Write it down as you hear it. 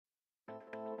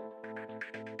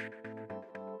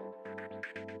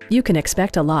You can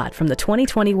expect a lot from the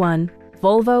 2021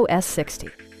 Volvo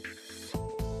S60.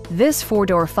 This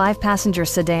four-door, five-passenger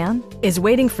sedan is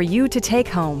waiting for you to take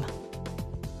home.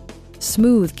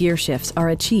 Smooth gear shifts are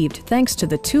achieved thanks to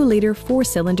the 2-liter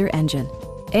four-cylinder engine.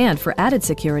 And for added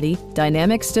security,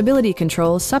 dynamic stability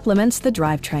control supplements the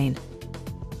drivetrain.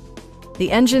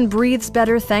 The engine breathes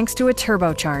better thanks to a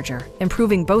turbocharger,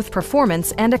 improving both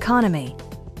performance and economy.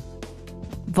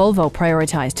 Volvo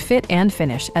prioritized fit and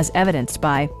finish as evidenced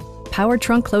by power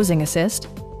trunk closing assist,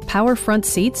 power front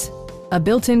seats, a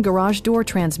built-in garage door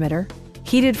transmitter,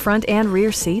 heated front and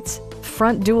rear seats,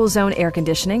 front dual-zone air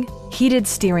conditioning, heated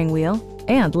steering wheel,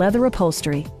 and leather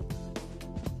upholstery.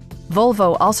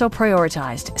 Volvo also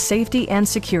prioritized safety and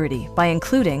security by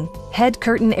including head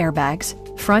curtain airbags,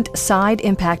 front side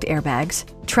impact airbags,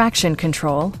 traction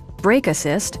control, brake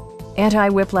assist,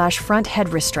 anti-whiplash front head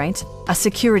restraints, a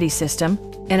security system,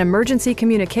 an emergency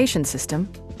communication system,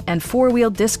 and four-wheel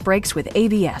disc brakes with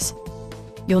ABS.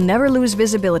 You'll never lose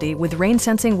visibility with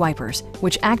rain-sensing wipers,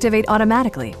 which activate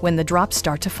automatically when the drops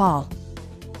start to fall.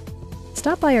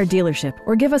 Stop by our dealership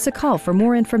or give us a call for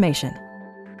more information.